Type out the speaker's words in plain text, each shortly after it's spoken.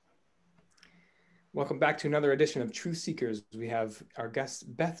Welcome back to another edition of Truth Seekers. We have our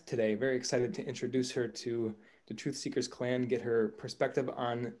guest Beth today. Very excited to introduce her to the Truth Seekers clan, get her perspective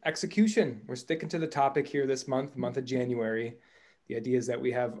on execution. We're sticking to the topic here this month, month of January. The idea is that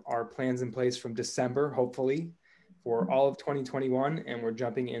we have our plans in place from December, hopefully, for all of 2021, and we're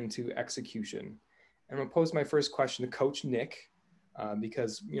jumping into execution. And I'm gonna pose my first question to Coach Nick,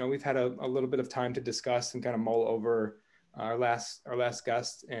 because we've had a little bit of time to discuss and kind of mull over our last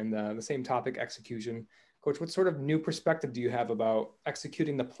guest and the same topic, execution. Coach, what sort of new perspective do you have about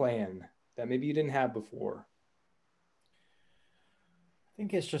executing the plan that maybe you didn't have before? I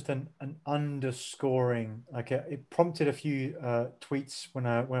think it's just an underscoring. It prompted a few tweets when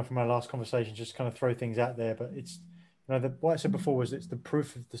I went from my last conversation, just kind of throw things out there. But it's what I said before was it's the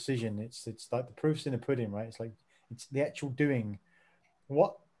proof of decision. It's like the proof's in the pudding, right? It's like it's the actual doing.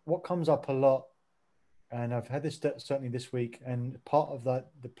 What comes up a lot, and I've had this certainly this week, and part of that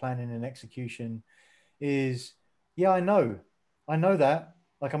the planning and execution is, yeah, I know that,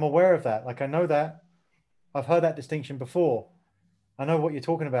 like I'm aware of that, like I know that, I've heard that distinction before. I know what you're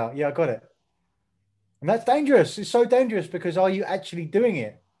talking about. Yeah, I got it. And that's dangerous. It's so dangerous because are you actually doing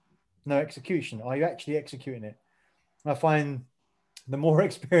it? No execution. Are you actually executing it? I find the more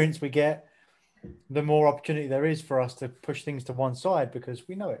experience we get, the more opportunity there is for us to push things to one side because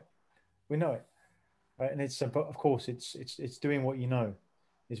we know it. We know it. Right. And but of course it's doing what you know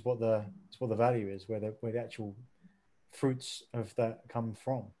is what the value is, where the actual fruits of that come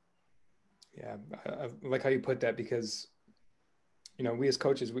from. Yeah, I like how you put that because we as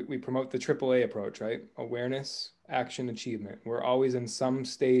coaches we promote the AAA approach, right? Awareness, action, achievement. We're always in some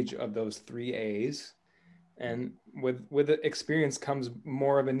stage of those three A's, and with the experience comes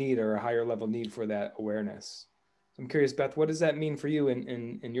more of a need or a higher level need for that awareness. So I'm curious, Beth, what does that mean for you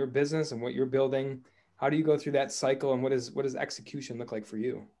in your business and what you're building? How do you go through that cycle, and what does execution look like for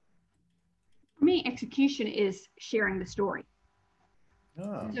you? For me, execution is sharing the story.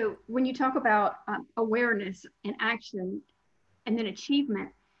 Ah. So when you talk about awareness and action and then achievement,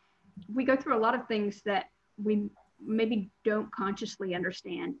 we go through a lot of things that we maybe don't consciously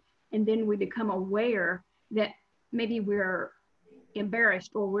understand. And then we become aware that maybe we're embarrassed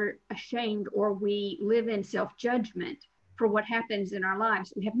or we're ashamed or we live in self judgment for what happens in our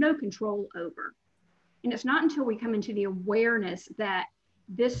lives we have no control over. And it's not until we come into the awareness that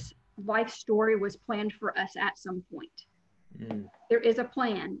this life story was planned for us at some point. Mm. There is a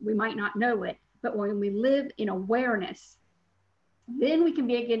plan. We might not know it, but when we live in awareness, then we can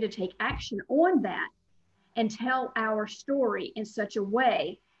begin to take action on that and tell our story in such a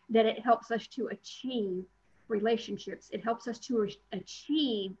way that it helps us to achieve relationships. It helps us to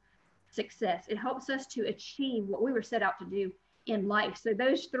achieve success. It helps us to achieve what we were set out to do in life. So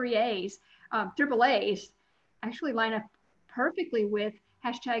those three A's, triple A's, actually line up perfectly with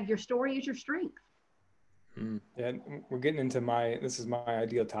hashtag your story is your strength. Mm. Yeah, we're getting into this is my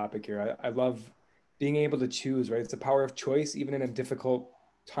ideal topic here. I love being able to choose, right? It's the power of choice, even in a difficult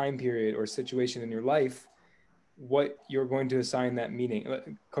time period or situation in your life, what you're going to assign that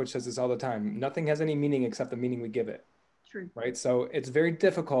meaning. Coach says this all the time. Nothing has any meaning except the meaning we give it, True. right? So it's very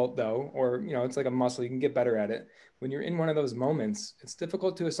difficult though, or it's like a muscle, you can get better at it. When you're in one of those moments, it's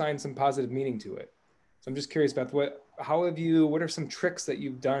difficult to assign some positive meaning to it. So I'm just curious, Beth, what are some tricks that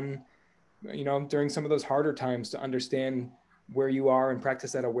you've done during some of those harder times to understand where you are and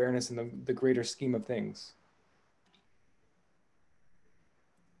practice that awareness in the greater scheme of things?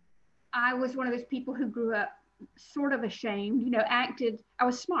 I was one of those people who grew up sort of ashamed, acted, I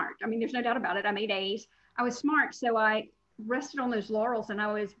was smart. I mean, there's no doubt about it. I made A's. I was smart. So I rested on those laurels and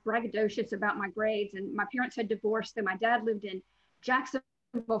I was braggadocious about my grades. And my parents had divorced. So my dad lived in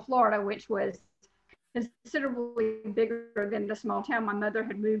Jacksonville, Florida, which was considerably bigger than the small town my mother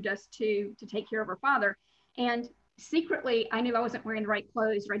had moved us to take care of her father. And secretly, I knew I wasn't wearing the right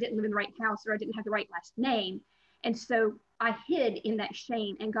clothes or I didn't live in the right house or I didn't have the right last name. And so I hid in that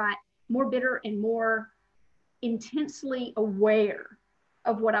shame and got more bitter and more intensely aware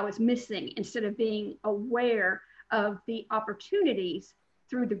of what I was missing instead of being aware of the opportunities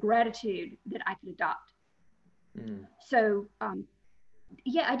through the gratitude that I could adopt. Mm. So,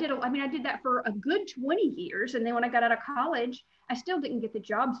 yeah, I did that for a good 20 years. And then when I got out of college, I still didn't get the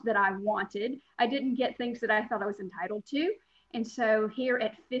jobs that I wanted. I didn't get things that I thought I was entitled to. And so here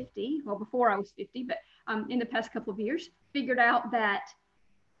at 50, well, before I was 50, but in the past couple of years, figured out that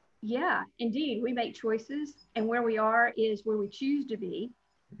yeah, indeed, we make choices, and where we are is where we choose to be.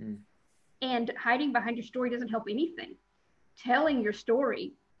 Mm. And hiding behind your story doesn't help anything. Telling your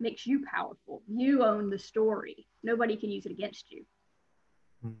story makes you powerful. You own the story. Nobody can use it against you.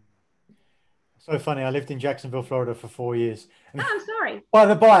 Hmm. So funny. I lived in Jacksonville, Florida for 4 years. Oh, And I'm sorry. by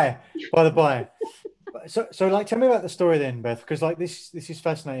the by, by the by, So like, tell me about the story then, Beth, because like this is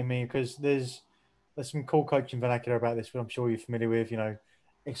fascinating me because there's some cool coaching vernacular about this, but I'm sure you're familiar with,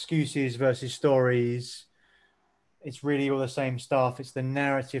 excuses versus stories. It's really all the same stuff. It's the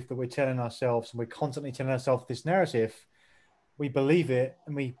narrative that we're telling ourselves, and we're constantly telling ourselves this narrative. We believe it,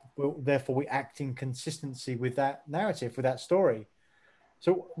 and therefore we act in consistency with that narrative, with that story.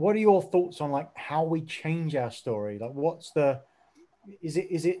 So, what are your thoughts on like how we change our story? Like, is it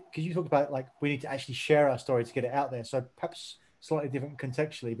because you talked about like we need to actually share our story to get it out there? So perhaps slightly different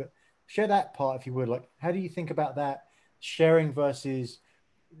contextually, but share that part if you would. Like, how do you think about that sharing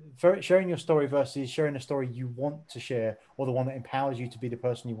sharing your story versus sharing a story you want to share, or the one that empowers you to be the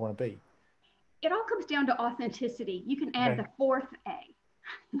person you want to be? It all comes down to authenticity. You can add Okay. the fourth A.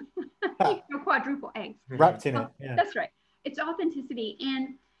 You can quadruple eggs. Wrapped in it. Yeah. That's right. It's authenticity.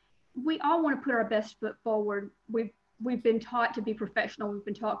 And we all want to put our best foot forward. We've been taught to be professional. We've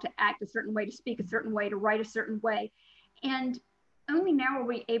been taught to act a certain way, to speak a certain way, to write a certain way. And only now are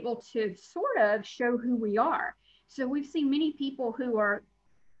we able to sort of show who we are. So we've seen many people who are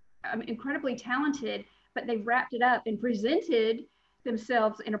incredibly talented, but they've wrapped it up and presented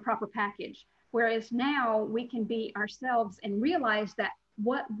themselves in a proper package. Whereas now we can be ourselves and realize that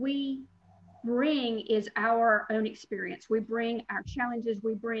what we bring is our own experience. We bring our challenges,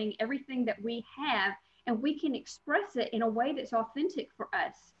 we bring everything that we have, and we can express it in a way that's authentic for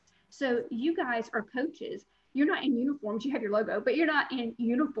us. So you guys are coaches. You're not in uniforms. You have your logo, but you're not in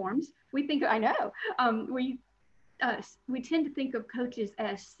uniforms. We think, I know, we tend to think of coaches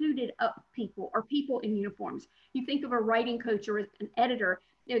as suited up people or people in uniforms. You think of a writing coach or an editor,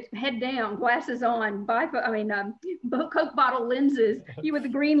 it's head down, glasses on, Coke bottle lenses, you with the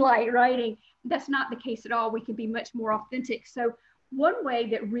green light writing. That's not the case at all. We can be much more authentic. So one way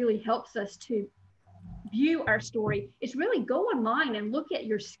that really helps us to view our story is really go online and look at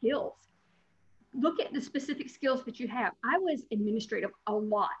your skills. Look at the specific skills that you have. I was administrative a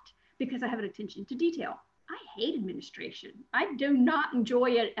lot because I have an attention to detail. I hate administration. I do not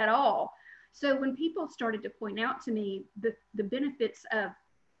enjoy it at all. So when people started to point out to me the benefits of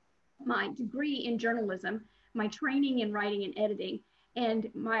my degree in journalism, my training in writing and editing, and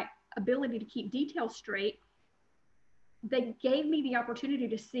my ability to keep details straight, they gave me the opportunity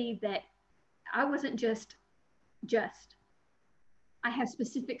to see that I wasn't just. I have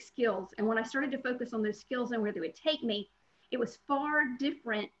specific skills. And when I started to focus on those skills and where they would take me, it was far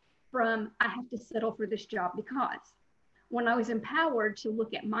different from I have to settle for this job because. When I was empowered to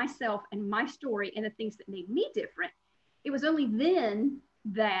look at myself and my story and the things that made me different, it was only then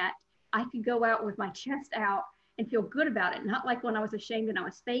that I could go out with my chest out and feel good about it. Not like when I was ashamed and I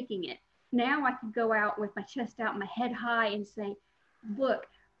was faking it. Now I could go out with my chest out, my head high and say, look,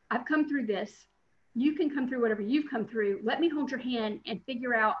 I've come through this. You can come through whatever you've come through. Let me hold your hand and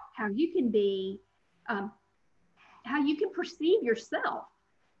figure out how you can be, how you can perceive yourself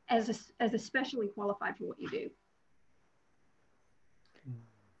as especially qualified for what you do.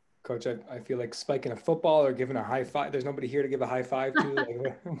 Coach, I feel like spiking a football or giving a high five. There's nobody here to give a high five to.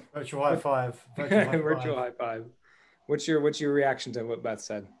 Like, Virtual high five. Virtual high five. What's your reaction to what Beth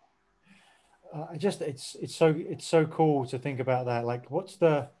said? It's so cool to think about that. Like, what's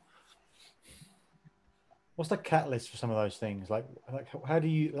the catalyst for some of those things? Like how do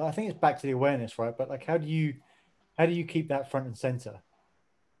you? I think it's back to the awareness, right? But like, how do you keep that front and center?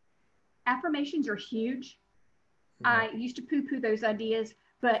 Affirmations are huge. I used to poo-poo those ideas,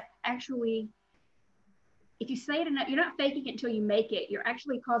 but actually, if you say it enough, you're not faking it until you make it. You're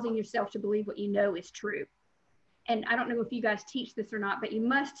actually causing yourself to believe what you know is true. And I don't know if you guys teach this or not, but you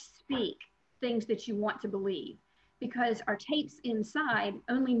must speak things that you want to believe because our tapes inside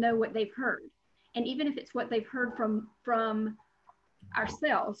only know what they've heard. And even if it's what they've heard from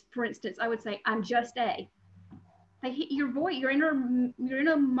ourselves, for instance, I would say, I'm just A. Like your voice, your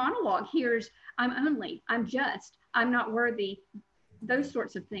inner monologue hears, I'm just, I'm not worthy, those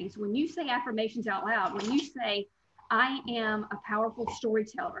sorts of things. When you say affirmations out loud, when you say, I am a powerful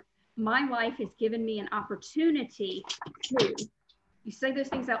storyteller, my life has given me an opportunity to, you say those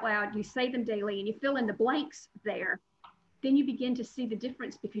things out loud, you say them daily, and you fill in the blanks there, then you begin to see the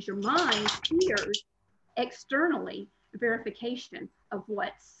difference because your mind hears externally verification of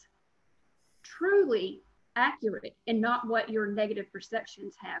what's truly accurate and not what your negative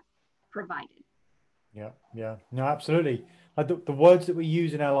perceptions have provided. Yeah. No, absolutely. Like the words that we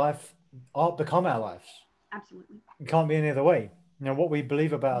use in our life become our lives. Absolutely. It can't be any other way. What we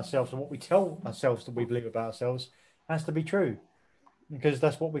believe about ourselves and what we tell ourselves that we believe about ourselves has to be true because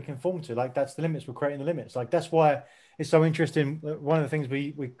that's what we conform to. Like that's the limits. We're creating the limits. Like that's why it's so interesting. One of the things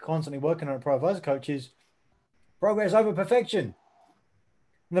we constantly working on at Pro Advisor Coach is progress over perfection.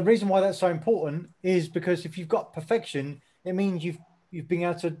 And the reason why that's so important is because if you've got perfection, it means you've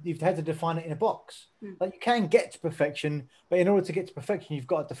had to define it in a box. Like you can get to perfection, but in order to get to perfection, you've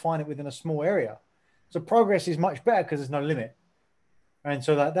got to define it within a small area. So progress is much better because there's no limit. And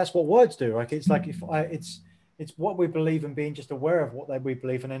so that's what words do. Like it's like it's what we believe in, being just aware of what we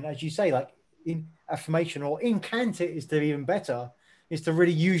believe in. And as you say, like in affirmation or incant it is to be even better, is to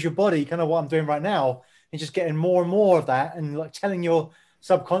really use your body, kind of what I'm doing right now, and just getting more and more of that, and like telling your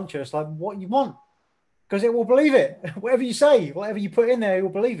subconscious like what you want, because it will believe it. Whatever you say, whatever you put in there, it will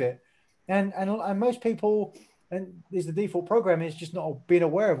believe it. And most people, and is the default program is just not being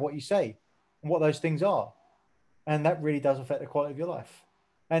aware of what you say and what those things are, and that really does affect the quality of your life.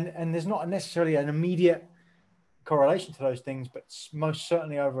 And there's not necessarily an immediate correlation to those things, but most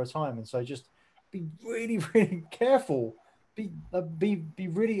certainly over a time. And so just be really, really careful. Be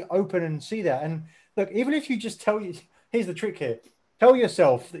really open and see that. And look, even if you just here's the trick here: tell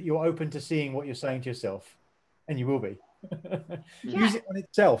yourself that you're open to seeing what you're saying to yourself, and you will be. Use it on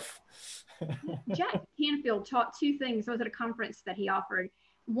itself. Jack Canfield taught two things. I was at a conference that he offered.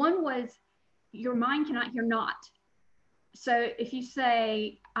 One was your mind cannot hear not. So if you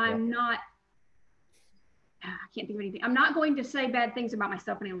say, I'm not, I can't think of anything. I'm not going to say bad things about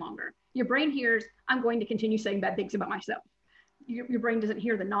myself any longer. Your brain hears, I'm going to continue saying bad things about myself. Your brain doesn't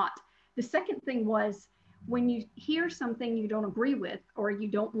hear the not. The second thing was, when you hear something you don't agree with, or you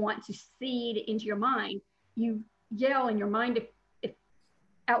don't want to seed into your mind, you yell in your mind, if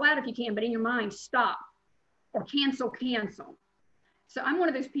out loud if you can, but in your mind, stop or cancel. So I'm one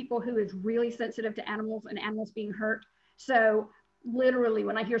of those people who is really sensitive to animals and animals being hurt. So literally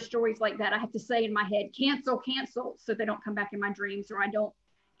when I hear stories like that, I have to say in my head, cancel, so they don't come back in my dreams, or I don't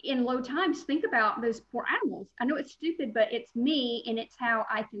in low times think about those poor animals. I know it's stupid, but it's me, and it's how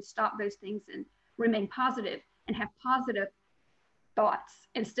I can stop those things and remain positive and have positive thoughts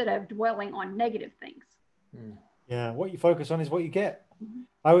instead of dwelling on negative things. Yeah, what you focus on is what you get.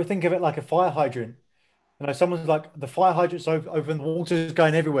 I would think of it like a fire hydrant. You know, someone's like, the fire hydrant's open, the water's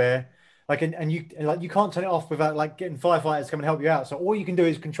going everywhere. Like, and you can't turn it off without like getting firefighters to come and help you out. So all you can do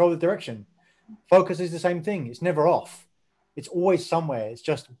is control the direction. Focus is the same thing. It's never off. It's always somewhere. It's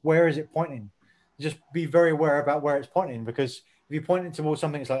just, where is it pointing? Just be very aware about where it's pointing, because if you point it towards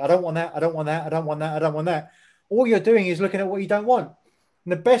something, it's like, I don't want that. I don't want that. I don't want that. I don't want that. All you're doing is looking at what you don't want.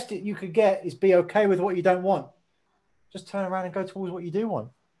 And the best that you could get is be okay with what you don't want. Just turn around and go towards what you do want.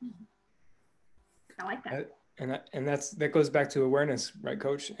 I like that. And that goes back to awareness, right,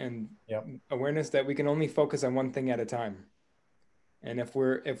 Coach? And awareness that we can only focus on one thing at a time. And if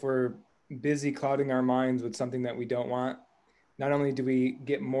we're busy clouding our minds with something that we don't want, not only do we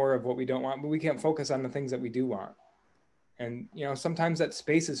get more of what we don't want, but we can't focus on the things that we do want. And sometimes that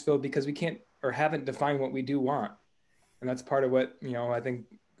space is filled because we can't or haven't defined what we do want. And that's part of what I think,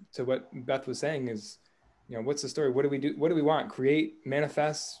 to what Beth was saying is, what's the story? What do we do? What do we want? Create,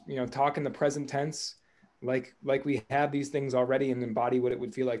 manifest, talk in the present tense, like we have these things already, and embody what it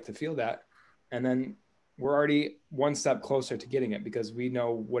would feel like to feel that. And then we're already one step closer to getting it, because we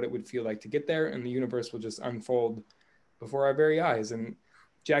know what it would feel like to get there, and the universe will just unfold before our very eyes. And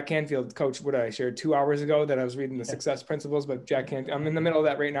Jack Canfield, Coach, what I shared 2 hours ago that I was reading the Success Principles, but Jack Canfield, I'm in the middle of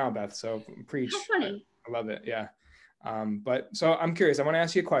that right now, Beth. So preach. How funny. I love it. Yeah. But so I'm curious, I want to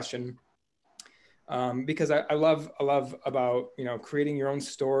ask you a question. Because I love about, creating your own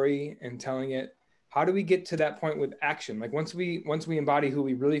story and telling it. How do we get to that point with action? Like once we embody who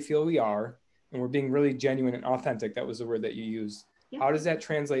we really feel we are, and we're being really genuine and authentic, that was the word that you used. Yeah. How does that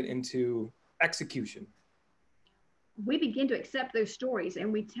translate into execution? We begin to accept those stories,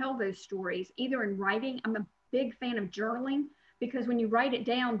 and we tell those stories either in writing. I'm a big fan of journaling, because when you write it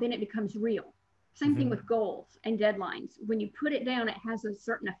down, then it becomes real. Same thing with goals and deadlines. When you put it down, it has a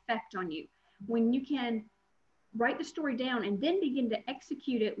certain effect on you. When you can write the story down and then begin to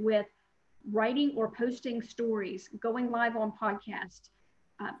execute it with writing or posting stories, going live on podcasts.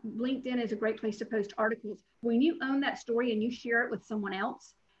 LinkedIn is a great place to post articles. When you own that story and you share it with someone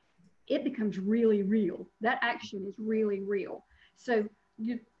else, it becomes really real. That action is really real. So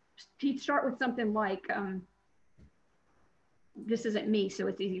you start with something like, this isn't me, so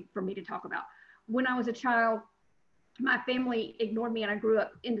it's easy for me to talk about. When I was a child, my family ignored me and I grew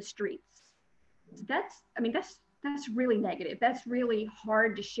up in the streets. That's really negative. That's really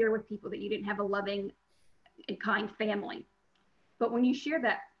hard to share with people, that you didn't have a loving and kind family. But when you share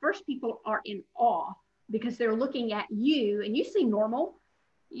that, first people are in awe, because they're looking at you and you seem normal.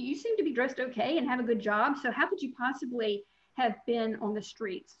 You seem to be dressed okay and have a good job. So how could you possibly have been on the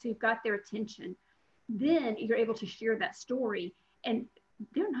streets? So you've got their attention. Then you're able to share that story, and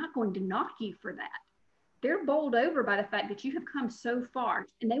they're not going to knock you for that. they're bowled over by the fact that you have come so far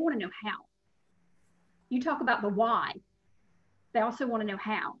and they want to know how. You talk about the why, they also want to know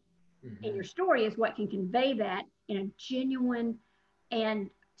how. Mm-hmm. And your story is what can convey that in a genuine and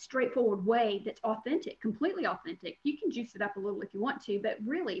straightforward way that's authentic, completely authentic. You can juice it up a little if you want to, but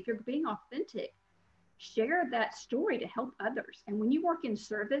really, if you're being authentic, share that story to help others. And when you work in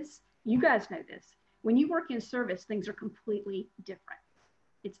service, you guys know this, when you work in service, things are completely different.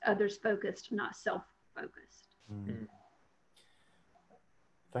 It's others focused, not self focused. Mm.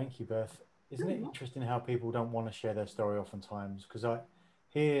 Thank you, Beth. Isn't it interesting how people don't want to share their story oftentimes? Because I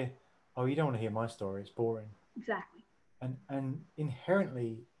hear, oh, you don't want to hear my story, it's boring. Exactly. And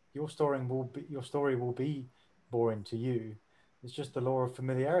inherently, your story will be boring to you. It's just the law of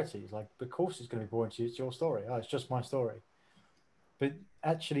familiarity. It's like, of course it's going to be boring to you. It's your story. Oh, it's just my story. But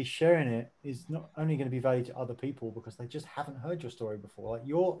actually sharing it is not only going to be valued to other people because they just haven't heard your story before. Like,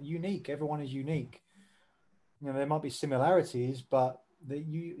 you're unique. Everyone is unique. You know, there might be similarities, but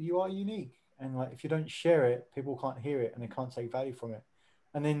you are unique. And like, if you don't share it, people can't hear it and they can't take value from it.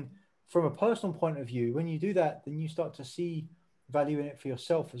 And then from a personal point of view, when you do that, then you start to see value in it for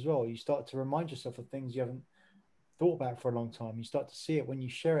yourself as well. You start to remind yourself of things you haven't thought about for a long time. You start to see it when you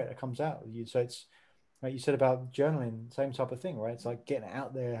share it, it comes out of you. So it's like you said about journaling, same type of thing, right? It's like getting it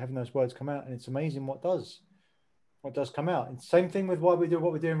out there, having those words come out, and it's amazing what does come out. And same thing with what we're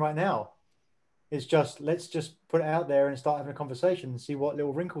doing right now. It's just, let's just put it out there and start having a conversation and see what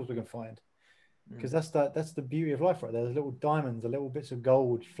little wrinkles we can find. Because that's the beauty of life, right there. There's little diamonds, the little bits of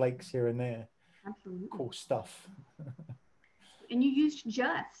gold flakes here and there. Absolutely. Cool stuff. And you used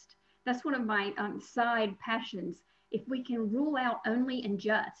just. That's one of my side passions. If we can rule out only and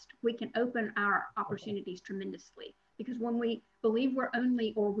just, we can open our opportunities tremendously. Because when we believe we're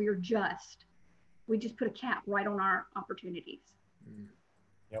only or we're just, we just put a cap right on our opportunities.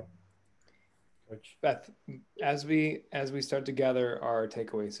 Yep. Coach. Beth, as we start to gather our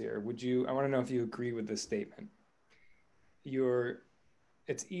takeaways here, I want to know if you agree with this statement.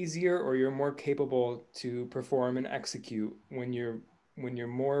 It's easier or you're more capable to perform and execute when you're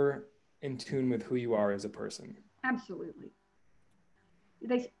more in tune with who you are as a person. Absolutely.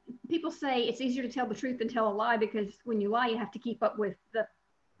 People say it's easier to tell the truth than tell a lie because when you lie, you have to keep up with the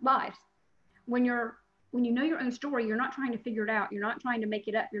lies. When you know your own story, you're not trying to figure it out. You're not trying to make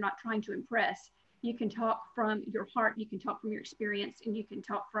it up. You're not trying to impress. You can talk from your heart. You can talk from your experience, and you can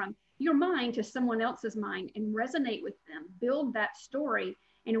talk from your mind to someone else's mind and resonate with them. Build that story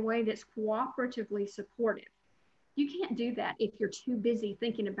in a way that's cooperatively supportive. You can't do that if you're too busy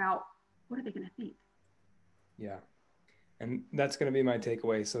thinking about what are they going to think. Yeah. And that's going to be my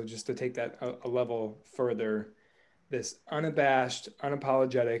takeaway. So just to take that a level further, this unabashed,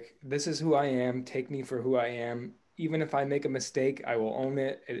 unapologetic, this is who I am, take me for who I am. Even if I make a mistake, I will own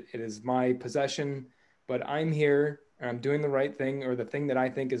it. It is my possession, but I'm here and I'm doing the right thing or the thing that I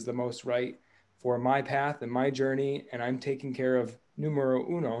think is the most right for my path and my journey. And I'm taking care of numero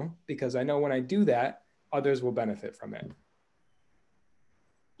uno because I know when I do that, others will benefit from it.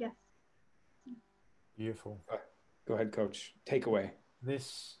 Yes. Beautiful. Go ahead, Coach. Takeaway.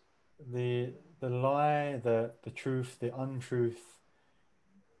 The lie, the truth, the untruth.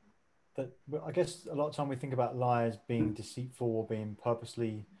 That I guess a lot of time we think about lies being deceitful or being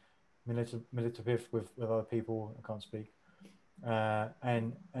purposely manipulative with other people. I can't speak.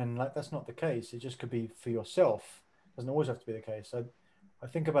 And like that's not the case. It just could be for yourself. It doesn't always have to be the case. I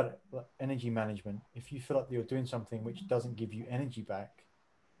think about it like energy management. If you feel like you're doing something which doesn't give you energy back,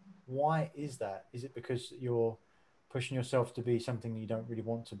 why is that? Is it because you're pushing yourself to be something you don't really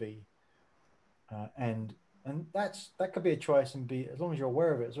want to be? And that could be a choice and be, as long as you're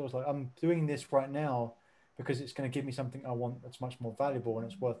aware of it, it's always like, I'm doing this right now because it's going to give me something I want that's much more valuable and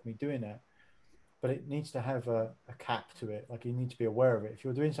it's worth me doing that. But it needs to have a cap to it. Like you need to be aware of it. If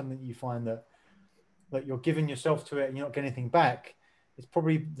you're doing something that you find that you're giving yourself to it and you're not getting anything back, it's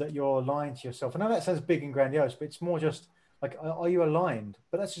probably that you're lying to yourself. I know that sounds big and grandiose, but it's more just like, are you aligned?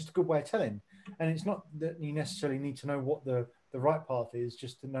 But that's just a good way of telling. And it's not that you necessarily need to know what the right path is,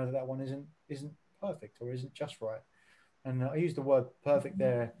 just to know that one isn't perfect or isn't just right. And I use the word perfect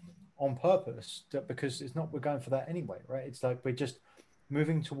there on purpose because it's not, we're going for that anyway, right? It's like we're just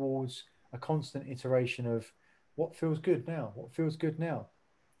moving towards a constant iteration of what feels good now,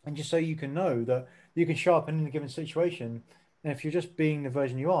 and just so you can know that you can show up in a given situation. And if you're just being the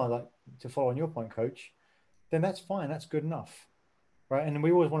version you are, like to follow on your point, Coach, then that's fine, that's good enough, right? And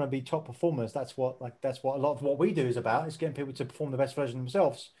we always want to be top performers. That's what a lot of what we do is about, is getting people to perform the best version of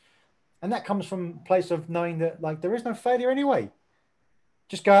themselves. And that comes from a place of knowing that like there is no failure anyway.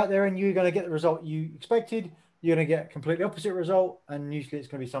 Just go out there and you're going to get the result you expected. You're going to get a completely opposite result. And usually it's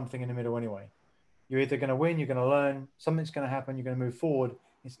going to be something in the middle anyway. You're either going to win, you're going to learn, something's going to happen, you're going to move forward.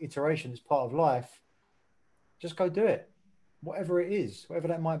 It's iteration, it's part of life. Just go do it. Whatever it is, whatever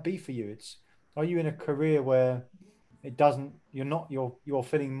that might be for you. Are you in a career where you're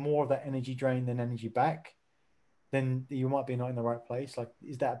feeling more of that energy drain than energy back? Then you might be not in the right place. Like,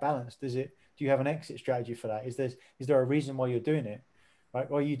 is that balanced? Do you have an exit strategy for that? Is there a reason why you're doing it? Right?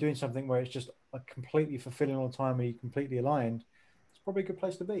 Or are you doing something where it's just like completely fulfilling all the time, where you're completely aligned? It's probably a good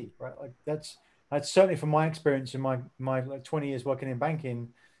place to be, right? Like that's certainly from my experience in my like 20 years working in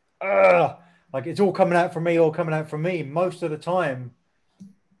banking. Like it's all coming out from me most of the time,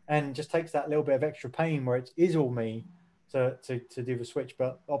 and just takes that little bit of extra pain where it is all me to do the switch.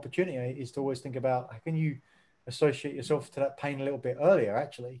 But opportunity is to always think about how can you associate yourself to that pain a little bit earlier,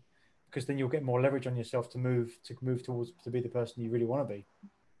 actually, because then you'll get more leverage on yourself to move towards to be the person you really want to be.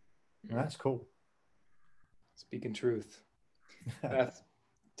 And that's cool. Speaking truth. Beth,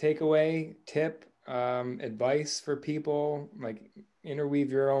 takeaway, tip, advice for people, like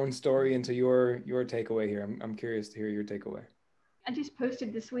interweave your own story into your takeaway here. I'm curious to hear your takeaway. I just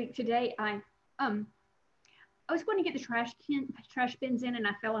posted this week today. I was going to get the trash bins in, and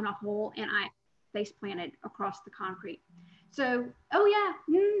I fell in a hole, and I face planted across the concrete. So, there's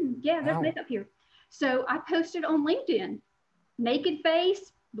meth up here. So I posted on LinkedIn, naked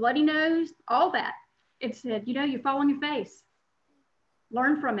face, bloody nose, all that. It said, you fall on your face.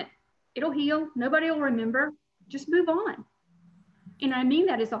 Learn from it. It'll heal. Nobody will remember. Just move on. And I mean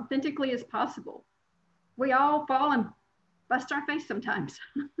that as authentically as possible. We all fall and bust our face sometimes.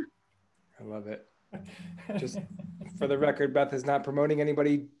 I love it. Just for the record, Beth is not promoting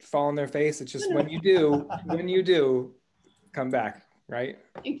anybody fall on their face. It's just when you do, come back, right?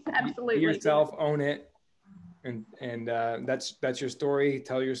 Absolutely. Be yourself, own it. And that's your story.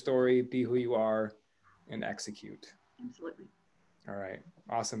 Tell your story, be who you are, and execute. Absolutely. All right.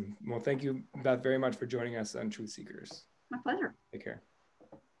 Awesome. Well, thank you, Beth, very much for joining us on Truth Seekers. My pleasure. Take care.